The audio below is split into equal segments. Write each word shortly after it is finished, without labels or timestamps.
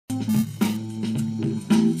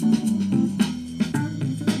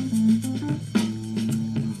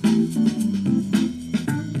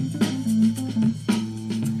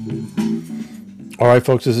All right,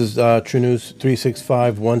 folks, this is True News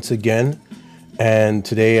 365 once again. And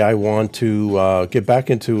today I want to get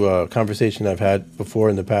back into a conversation I've had before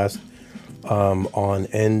in the past on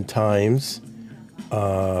end times.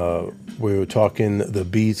 We were talking the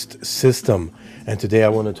beast system. And today I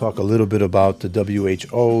want to talk a little bit about the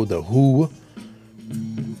WHO,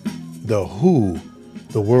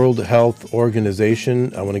 the World Health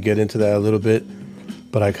Organization. I want to get into that a little bit.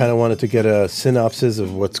 But I kind of wanted to get a synopsis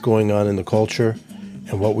of what's going on in the culture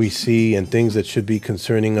and what we see and things that should be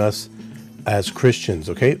concerning us as Christians,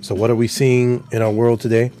 okay? So what are we seeing in our world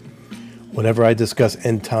today? Whenever I discuss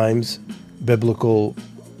end times, biblical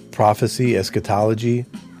prophecy, eschatology,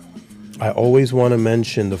 I always want to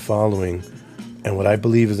mention the following and what I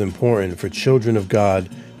believe is important for children of God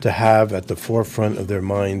to have at the forefront of their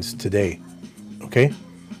minds today, okay?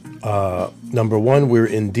 Number one, we're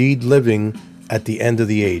indeed living at the end of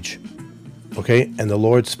the age, okay? And the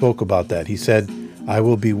Lord spoke about that. He said, I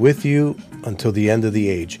will be with you until the end of the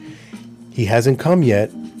age. He hasn't come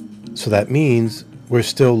yet, so that means we're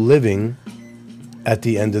still living at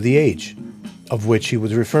the end of the age, of which he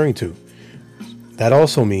was referring to. That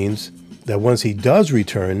also means that once he does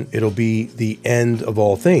return, it'll be the end of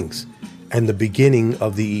all things and the beginning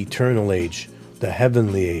of the eternal age, the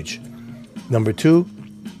heavenly age. Number two,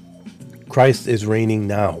 Christ is reigning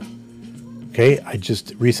now. Okay, I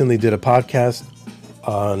just recently did a podcast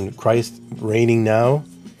on Christ reigning now.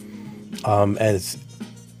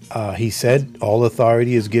 He said, all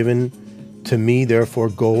authority is given to me, therefore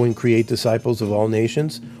go and create disciples of all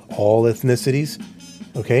nations, all ethnicities.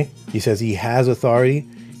 Okay, he says he has authority.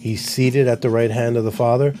 He's seated at the right hand of the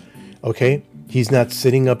Father. Okay, he's not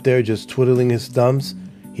sitting up there just twiddling his thumbs.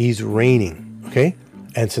 He's reigning. Okay,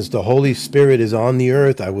 and since the Holy Spirit is on the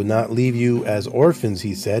earth, I will not leave you as orphans,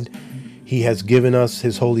 he said. He has given us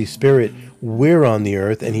his Holy Spirit. We're on the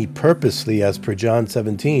earth, and he purposely, as per John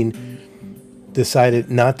 17, decided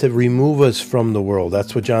not to remove us from the world.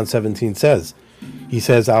 That's what John 17 says. He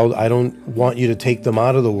says, I don't want you to take them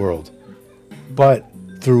out of the world, but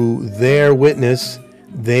through their witness,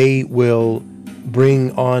 they will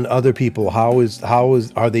bring on other people. How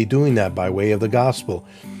are they doing that? By way of the gospel.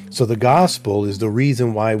 So the gospel is the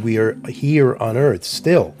reason why we are here on earth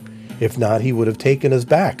still. If not, he would have taken us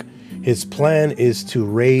back. His plan is to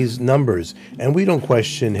raise numbers, and we don't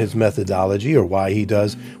question his methodology or why he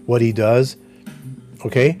does what he does.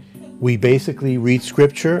 Okay? We basically read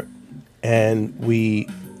scripture and we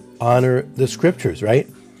honor the scriptures, right?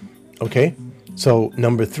 Okay? So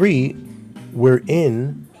number three, we're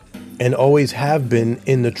in and always have been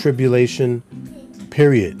in the tribulation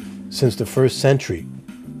period since the first century.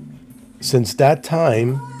 Since that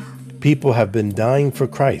time, people have been dying for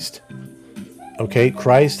Christ. Okay,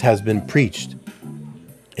 Christ has been preached.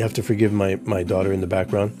 You have to forgive my daughter in the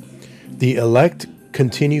background. The elect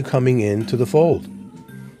continue coming into the fold.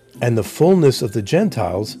 And the fullness of the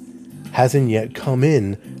Gentiles hasn't yet come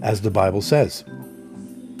in, as the Bible says.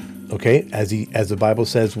 Okay, as the Bible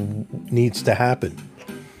says needs to happen.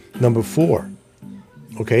 Number four,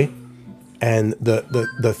 okay, and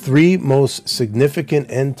the three most significant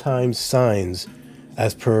end time signs,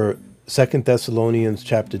 as per 2 Thessalonians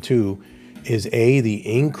chapter 2, is A, the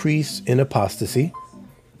increase in apostasy,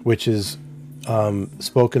 which is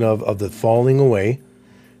spoken of the falling away.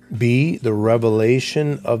 B, the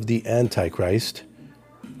revelation of the Antichrist.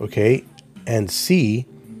 Okay, and C,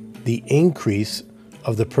 the increase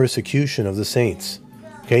of the persecution of the saints.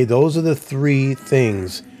 Okay, those are the three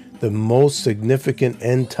things, the most significant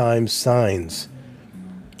end time signs,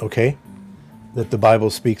 okay, that the Bible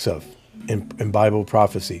speaks of in Bible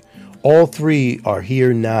prophecy. All three are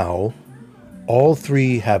here now. All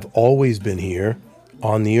three have always been here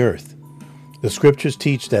on the earth. The scriptures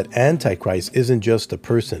teach that Antichrist isn't just a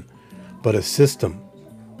person, but a system,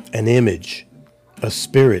 an image, a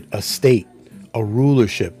spirit, a state, a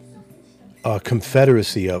rulership, a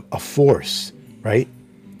confederacy, a force, right?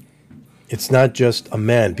 It's not just a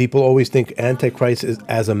man. People always think Antichrist is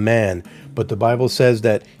as a man, but the Bible says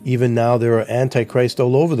that even now there are Antichrists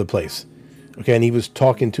all over the place. Okay, and he was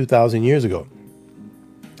talking 2,000 years ago.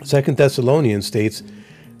 2 Thessalonians states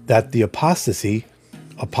that the apostasy,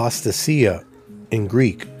 apostasia in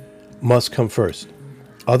Greek, must come first.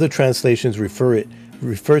 Other translations refer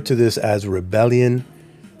to this as rebellion,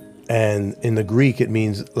 and in the Greek it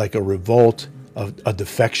means like a revolt, a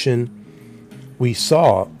defection. We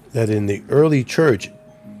saw that in the early church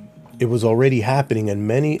it was already happening, and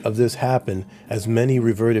many of this happened as many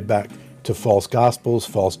reverted back to false gospels,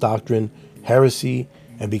 false doctrine, heresy,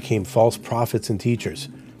 and became false prophets and teachers.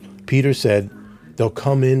 Peter said, they'll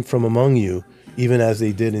come in from among you, even as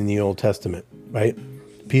they did in the Old Testament, right?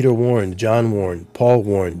 Peter warned, John warned, Paul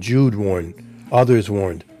warned, Jude warned, others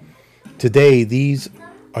warned. Today, these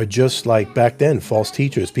are just like back then, false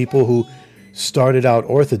teachers, people who started out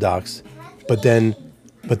orthodox, but then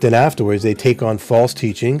afterwards they take on false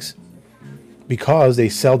teachings because they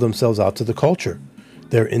sell themselves out to the culture.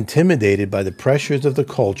 They're intimidated by the pressures of the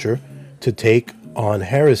culture to take on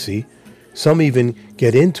heresy. Some even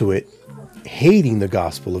get into it hating the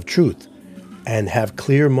gospel of truth and have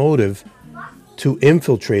clear motive to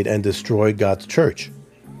infiltrate and destroy God's church.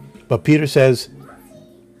 But Peter says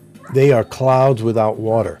they are clouds without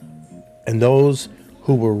water. And those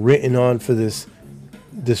who were written on for this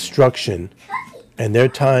destruction, and their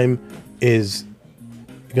time is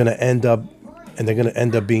going to end up, and they're going to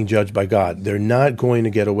end up being judged by God. They're not going to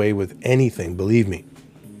get away with anything, believe me.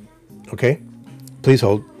 Okay? Please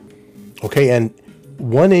hold. Okay, and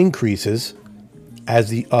one increases as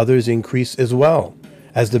the others increase as well.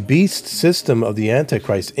 As the beast system of the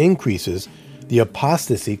Antichrist increases, the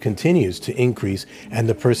apostasy continues to increase and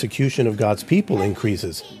the persecution of God's people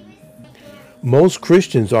increases. Most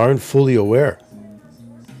Christians aren't fully aware.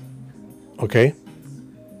 Okay?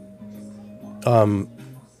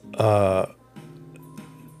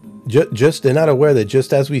 Just they're not aware that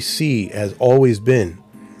just as we see has always been,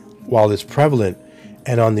 while it's prevalent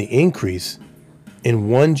and on the increase in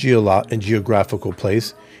one geographical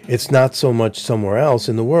place, it's not so much somewhere else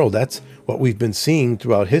in the world. That's what we've been seeing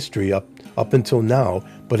throughout history up until now,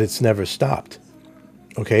 but it's never stopped.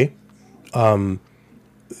 Okay? Right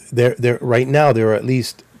now there are at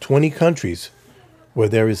least 20 countries where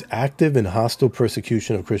there is active and hostile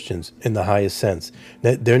persecution of Christians in the highest sense.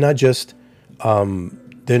 They're not just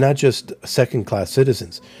second-class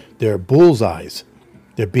citizens. They're bullseyes.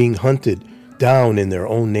 They're being hunted down in their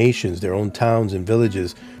own nations, their own towns and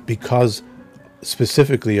villages, because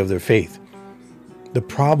specifically of their faith. The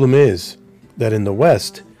problem is that in the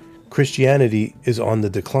West, Christianity is on the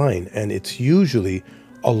decline, and it's usually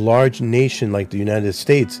a large nation like the United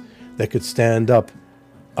States that could stand up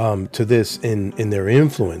to this in their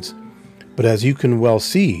influence. But as you can well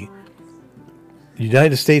see, the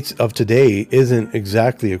United States of today isn't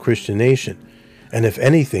exactly a Christian nation. And if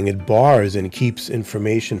anything, it bars and keeps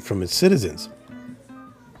information from its citizens.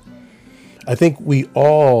 I think we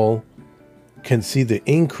all can see the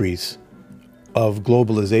increase of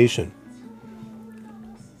globalization.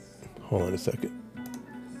 Hold on a second.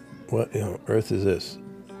 What on earth is this?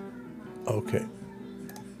 Okay,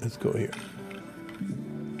 let's go here.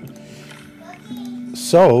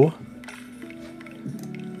 So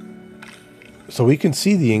we can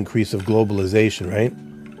see the increase of globalization, right?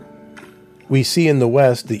 We see in the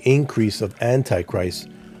West the increase of Antichrist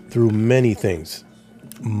through many things,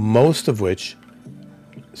 most of which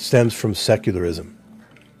stems from secularism.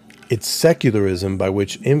 It's secularism by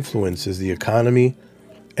which influences the economy,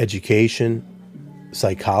 education,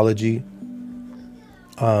 psychology,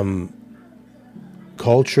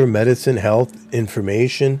 culture, medicine, health,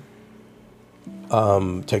 information,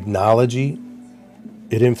 technology.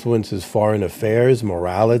 It influences foreign affairs,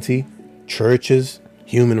 morality, churches,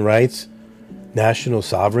 human rights, national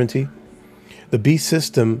sovereignty. The beast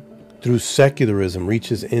system, through secularism,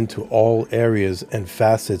 reaches into all areas and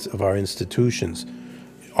facets of our institutions,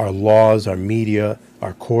 our laws, our media,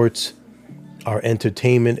 our courts, our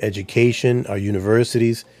entertainment, education, our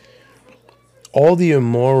universities. All the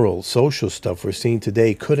immoral social stuff we're seeing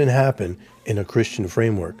today couldn't happen in a Christian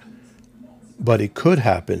framework, but it could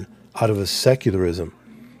happen out of a secularism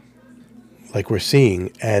like we're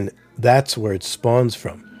seeing, and that's where it spawns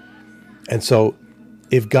from. And so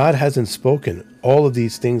if God hasn't spoken, all of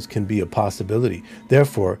these things can be a possibility.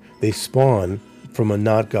 Therefore, they spawn from a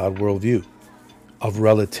not God worldview, of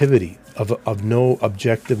relativity, of no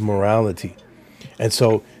objective morality. And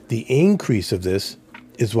so the increase of this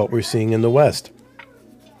is what we're seeing in the West.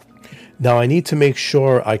 Now, I need to make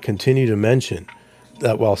sure I continue to mention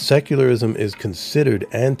that while secularism is considered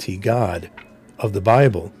anti-God of the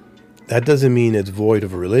Bible, that doesn't mean it's void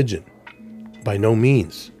of religion. By no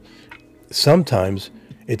means. Sometimes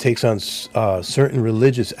it takes on certain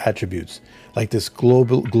religious attributes, like this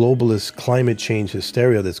globalist climate change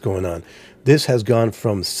hysteria that's going on. This has gone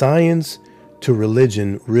from science to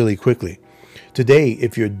religion really quickly. Today,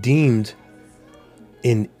 if you're deemed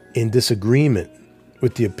in disagreement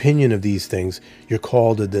with the opinion of these things, you're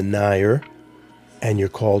called a denier and you're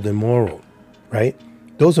called immoral, right?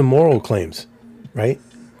 Those are moral claims, right?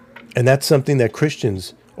 And that's something that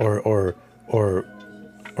Christians or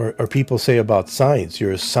people say about science.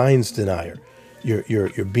 You're a science denier.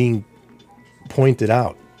 You're being pointed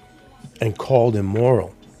out and called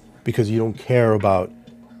immoral because you don't care about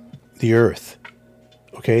the earth.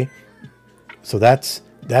 Okay? So that's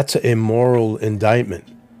That's an immoral indictment.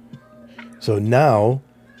 So now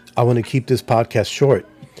I want to keep this podcast short.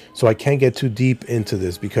 So I can't get too deep into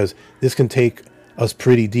this because this can take us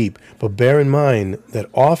pretty deep. But bear in mind that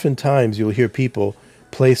oftentimes you'll hear people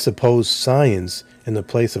place supposed science in the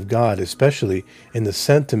place of God, especially in the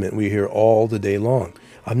sentiment we hear all the day long.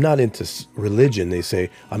 I'm not into religion, they say.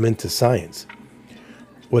 I'm into science.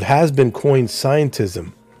 What has been coined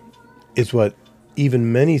scientism is what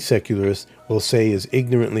even many secularists will say is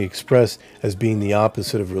ignorantly expressed as being the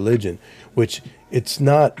opposite of religion, which it's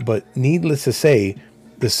not, but needless to say,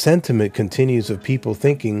 the sentiment continues of people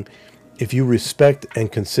thinking if you respect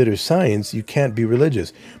and consider science, you can't be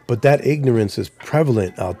religious. But that ignorance is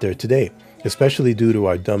prevalent out there today, especially due to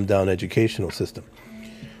our dumbed-down educational system.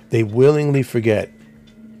 They willingly forget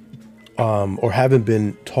or haven't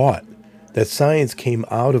been taught that science came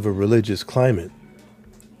out of a religious climate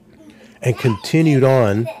and continued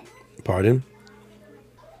on,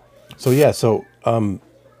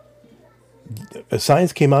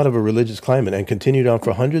 science came out of a religious climate and continued on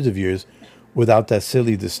for hundreds of years without that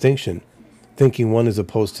silly distinction, thinking one is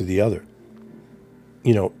opposed to the other.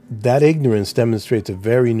 You know, that ignorance demonstrates a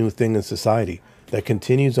very new thing in society that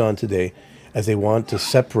continues on today as they want to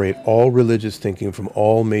separate all religious thinking from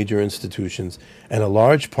all major institutions, and a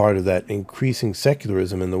large part of that increasing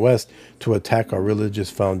secularism in the West to attack our religious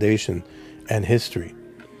foundation and history.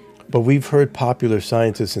 But we've heard popular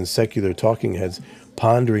scientists and secular talking heads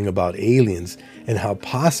pondering about aliens and how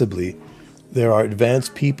possibly there are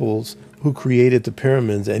advanced peoples who created the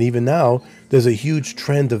pyramids, and even now there's a huge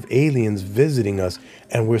trend of aliens visiting us,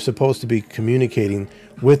 and we're supposed to be communicating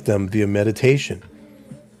with them via meditation.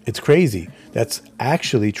 It's crazy. That's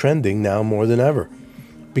actually trending now more than ever,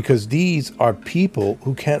 because these are people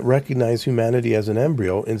who can't recognize humanity as an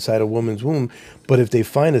embryo inside a woman's womb, but if they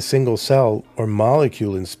find a single cell or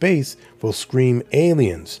molecule in space, will scream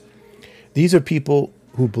aliens. These are people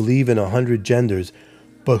who believe in 100 genders,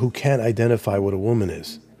 but who can't identify what a woman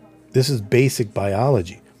is. This is basic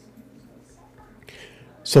biology.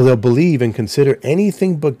 So they'll believe and consider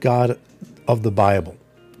anything but God of the Bible.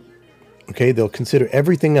 Okay, they'll consider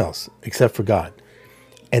everything else except for God.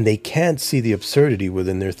 And they can't see the absurdity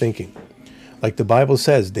within their thinking. Like the Bible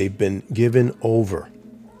says, they've been given over,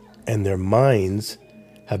 and their minds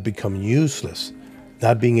have become useless,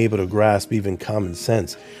 not being able to grasp even common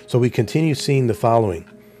sense. So we continue seeing the following: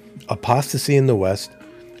 apostasy in the West.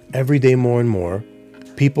 Every day more and more,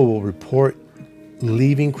 people will report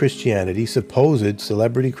leaving Christianity, supposed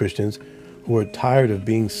celebrity Christians who are tired of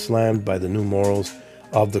being slammed by the new morals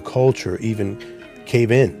of the culture, even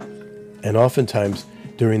cave in. And oftentimes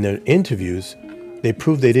during their interviews, they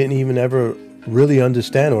prove they didn't even ever really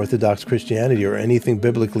understand Orthodox Christianity or anything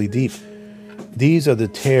biblically deep. These are the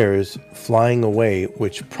tares flying away,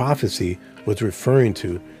 which prophecy was referring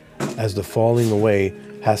to as the falling away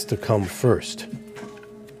has to come first.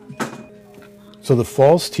 So the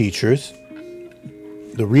false teachers,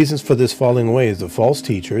 the reasons for this falling away is the false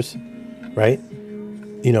teachers, right?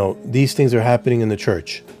 You know, these things are happening in the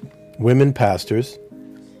church. Women pastors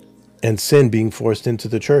and sin being forced into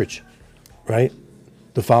the church, right?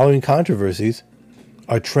 The following controversies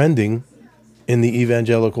are trending in the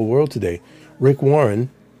evangelical world today. Rick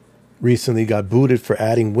Warren recently got booted for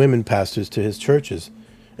adding women pastors to his churches,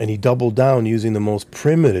 and he doubled down using the most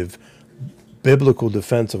primitive biblical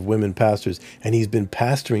defense of women pastors, and he's been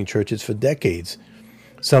pastoring churches for decades.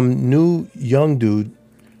 Some new young dude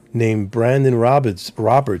named Brandon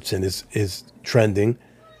Robertson is trending,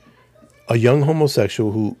 a young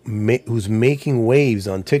homosexual who's making waves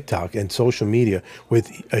on TikTok and social media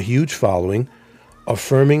with a huge following,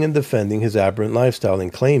 affirming and defending his aberrant lifestyle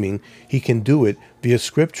and claiming he can do it via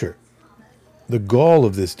scripture. The gall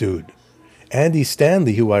of this dude. Andy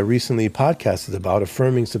Stanley, who I recently podcasted about,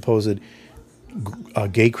 affirming supposed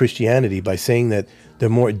gay Christianity by saying that they're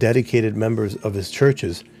more dedicated members of his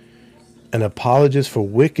churches, an apologist for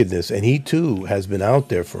wickedness, and he too has been out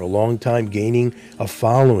there for a long time gaining a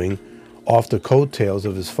following off the coattails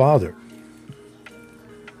of his father.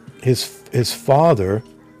 His father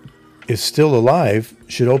is still alive,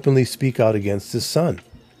 should openly speak out against his son.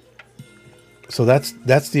 So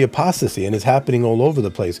that's the apostasy, and it's happening all over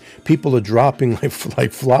the place. People are dropping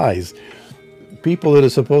like flies. People that are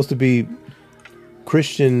supposed to be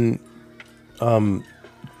Christian,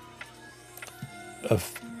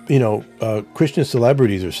 Christian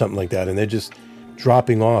celebrities or something like that, and they're just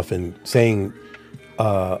dropping off and saying,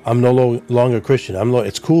 "I'm no longer Christian."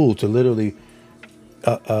 It's cool to literally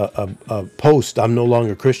post, "I'm no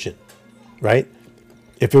longer Christian," right?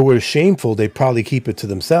 If it were shameful, they'd probably keep it to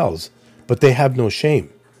themselves, but they have no shame.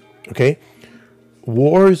 Okay,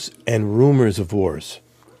 wars and rumors of wars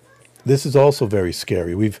This is also very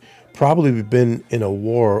scary. We've probably been in a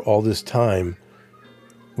war all this time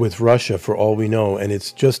with Russia for all we know, and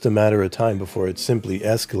it's just a matter of time before it simply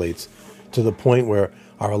escalates to the point where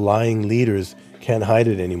our lying leaders can't hide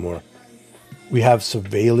it anymore. We have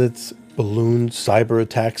surveillance, balloons, cyber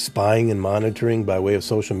attacks, spying and monitoring by way of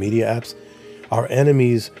social media apps. Our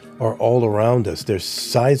enemies are all around us. They're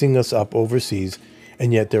sizing us up overseas,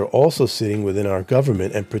 and yet they're also sitting within our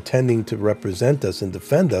government and pretending to represent us and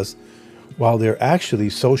defend us, while they're actually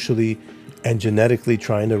socially and genetically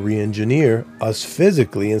trying to re-engineer us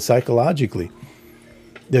physically and psychologically.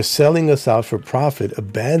 They're selling us out for profit,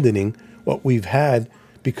 abandoning what we've had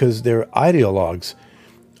because they're ideologues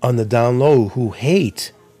on the down low who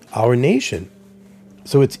hate our nation.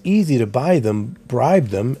 So it's easy to buy them, bribe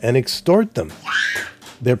them, and extort them.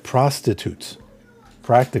 They're prostitutes,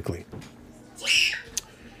 practically.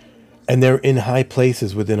 And they're in high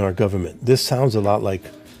places within our government. This sounds a lot like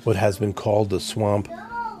what has been called the swamp,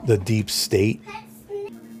 the deep state.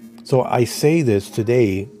 So I say this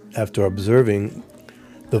today after observing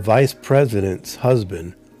the vice president's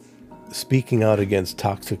husband speaking out against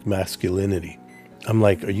toxic masculinity. I'm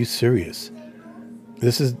like, are you serious?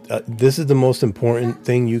 This is the most important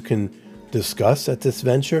thing you can discuss at this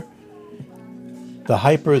venture? The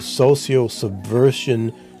hyper socio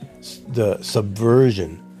subversion, the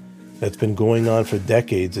subversion that's been going on for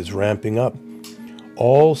decades is ramping up.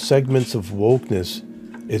 All segments of wokeness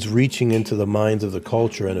is reaching into the minds of the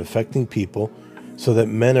culture and affecting people, so that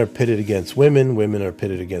men are pitted against women, women are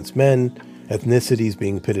pitted against men, ethnicities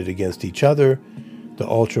being pitted against each other. The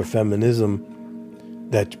ultra-feminism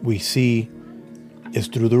that we see is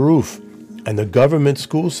through the roof. And the government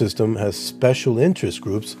school system has special interest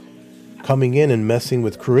groups coming in and messing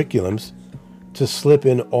with curriculums to slip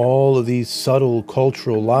in all of these subtle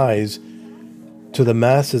cultural lies to the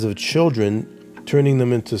masses of children, turning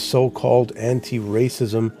them into so-called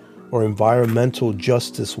anti-racism or environmental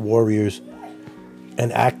justice warriors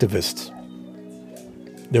and activists.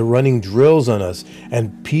 They're running drills on us,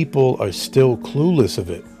 and people are still clueless of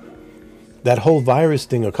it. That whole virus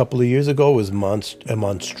thing a couple of years ago was a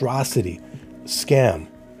monstrosity, scam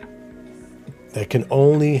that can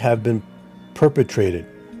only have been perpetrated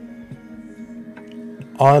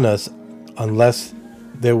on us unless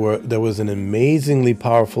there was an amazingly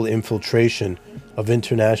powerful infiltration of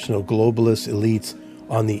international globalist elites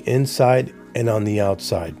on the inside and on the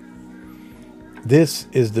outside. This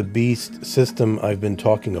is the beast system I've been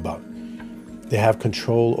talking about. They have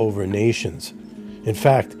control over nations. In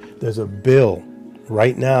fact, there's a bill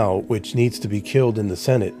right now which needs to be killed in the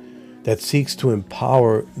Senate that seeks to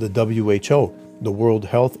empower the WHO, the World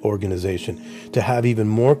Health Organization, to have even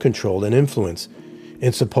more control and influence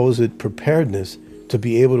in supposed preparedness to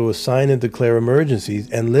be able to assign and declare emergencies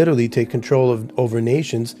and literally take control over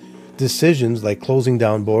nations' decisions like closing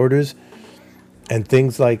down borders and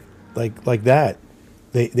things like that.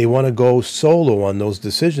 They want to go solo on those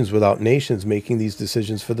decisions without nations making these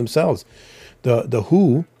decisions for themselves. The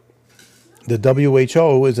WHO, the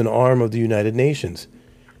WHO, is an arm of the United Nations,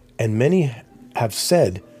 and many have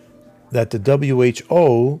said that the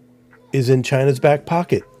WHO is in China's back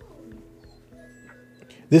pocket.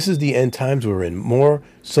 This is the end times we're in, more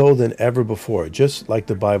so than ever before, just like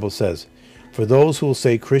the Bible says. For those who will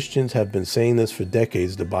say Christians have been saying this for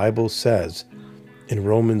decades, the Bible says in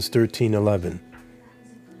Romans 13:11,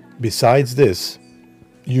 besides this,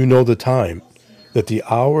 you know the time, that the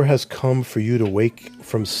hour has come for you to wake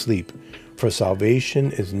from sleep, for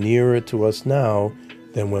salvation is nearer to us now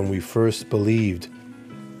than when we first believed.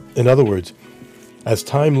 In other words, as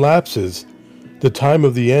time lapses, the time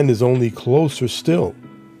of the end is only closer still.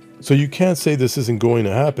 So you can't say this isn't going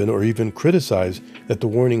to happen or even criticize that the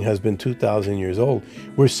warning has been 2,000 years old.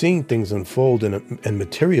 We're seeing things unfold and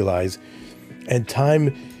materialize, and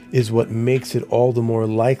time is what makes it all the more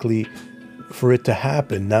likely for it to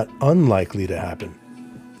happen, not unlikely to happen.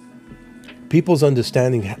 People's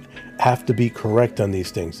understanding have to be correct on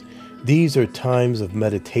these things. These are times of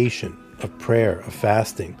meditation, of prayer, of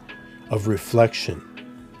fasting, of reflection,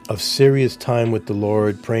 of serious time with the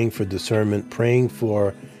Lord, praying for discernment, praying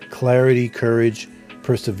for clarity, courage,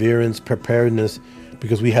 perseverance, preparedness,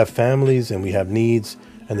 because we have families and we have needs,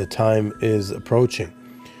 and the time is approaching.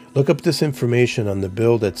 Look up this information on the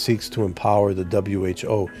bill that seeks to empower the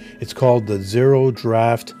WHO. It's called the Zero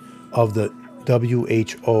Draft of the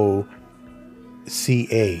WHO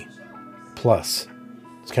CA Plus.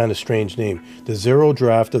 It's kind of a strange name. The Zero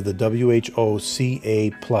Draft of the WHO CA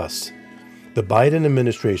Plus. The Biden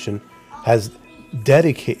administration has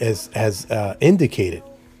indicated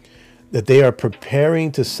that they are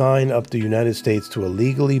preparing to sign up the United States to a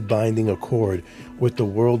legally binding accord with the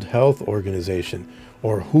World Health Organization,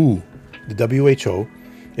 or WHO, the WHO.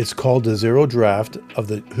 It's called the Zero Draft of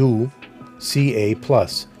the WHO CA+.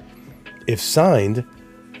 If signed,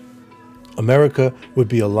 America would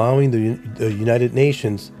be allowing the United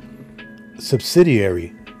Nations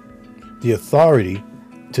subsidiary the authority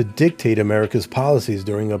to dictate America's policies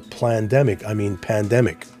during a pandemic.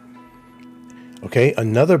 Okay,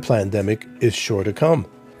 another pandemic is sure to come.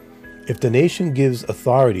 If the nation gives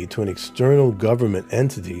authority to an external government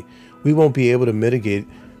entity, we won't be able to mitigate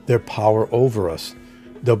their power over us.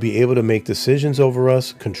 They'll be able to make decisions over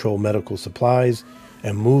us, control medical supplies,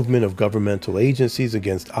 and movement of governmental agencies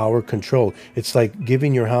against our control. It's like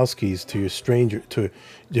giving your house keys to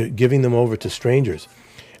giving them over to strangers.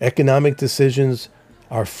 Economic decisions,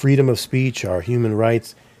 our freedom of speech, our human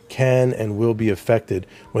rights can and will be affected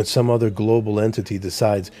when some other global entity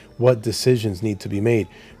decides what decisions need to be made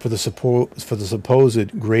for the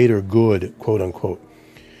supposed greater good, quote unquote.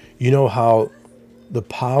 You know how the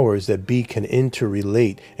powers that be can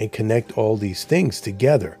interrelate and connect all these things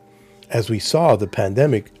together. As we saw, the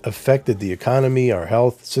pandemic affected the economy, our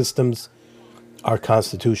health systems, our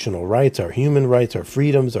constitutional rights, our human rights, our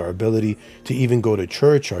freedoms, our ability to even go to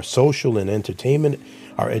church, our social and entertainment,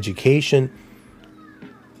 our education,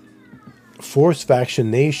 forced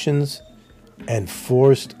vaccinations, and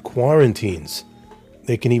forced quarantines.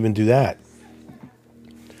 They can even do that.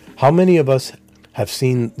 How many of us have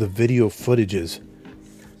seen the video footages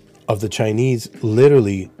of the Chinese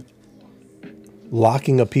literally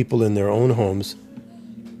locking up people in their own homes,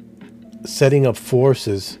 setting up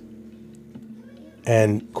forces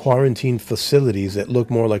and quarantine facilities that look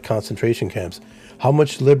more like concentration camps? How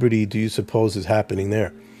much liberty do you suppose is happening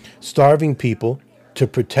there? Starving people to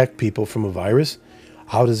protect people from a virus?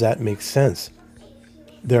 How does that make sense?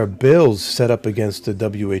 There are bills set up against the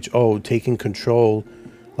WHO taking control,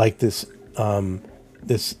 like this.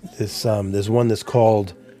 There's one that's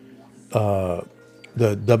called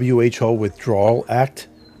the WHO Withdrawal Act,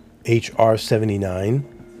 HR 79.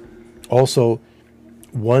 Also,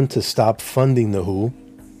 one to stop funding the WHO,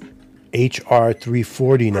 HR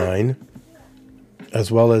 349,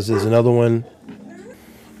 as well as there's another one.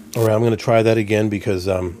 All right, I'm going to try that again because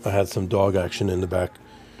I had some dog action in the back,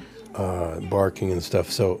 barking and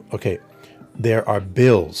stuff. So, okay, there are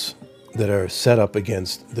bills that are set up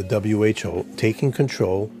against the WHO taking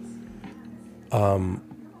control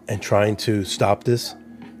and trying to stop this.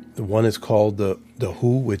 The one is called the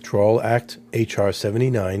WHO Withdrawal Act, HR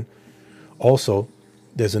 79. Also,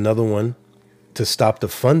 there's another one to stop the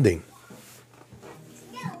funding.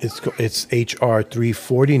 It's HR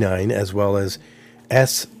 349 as well as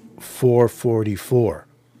S 444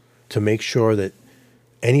 to make sure that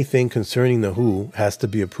anything concerning the WHO has to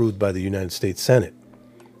be approved by the United States Senate.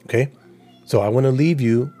 Okay? So I want to leave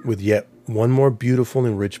you with yet one more beautiful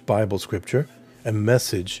and rich Bible scripture and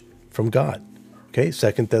message from God. Okay?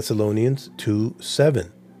 2 Thessalonians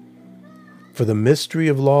 2:7. For the mystery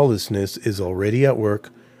of lawlessness is already at work.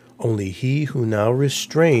 Only he who now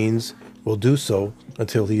restrains will do so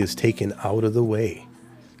until he is taken out of the way.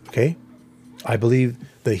 Okay? I believe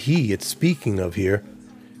the he it's speaking of here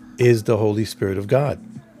is the Holy Spirit of God.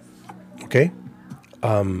 Okay?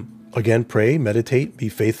 Again, pray, meditate, be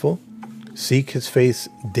faithful, seek his face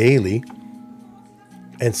daily,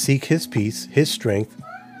 and seek his peace, his strength,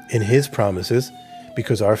 in his promises,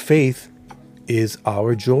 because our faith is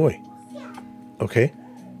our joy. Okay?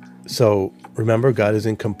 So remember, God is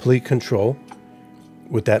in complete control.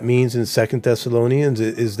 What that means in 2 Thessalonians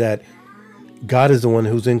is that God is the one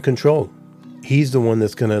who's in control. He's the one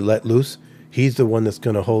that's going to let loose. He's the one that's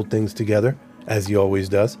going to hold things together, as he always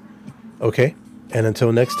does. Okay? And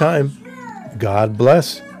until next time, God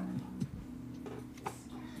bless.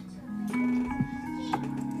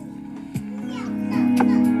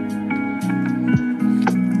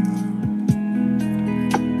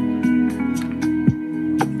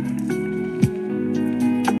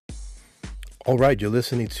 All right, you're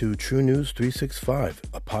listening to True News 365,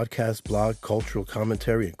 a podcast, blog, cultural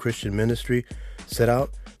commentary, and Christian ministry set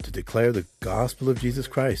out to declare the gospel of Jesus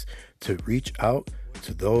Christ, to reach out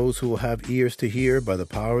to those who will have ears to hear by the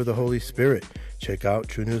power of the Holy Spirit. Check out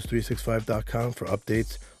TrueNews365.com for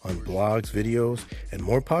updates on blogs, videos, and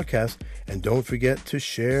more podcasts. And don't forget to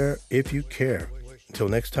share if you care. Until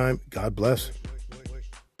next time, God bless.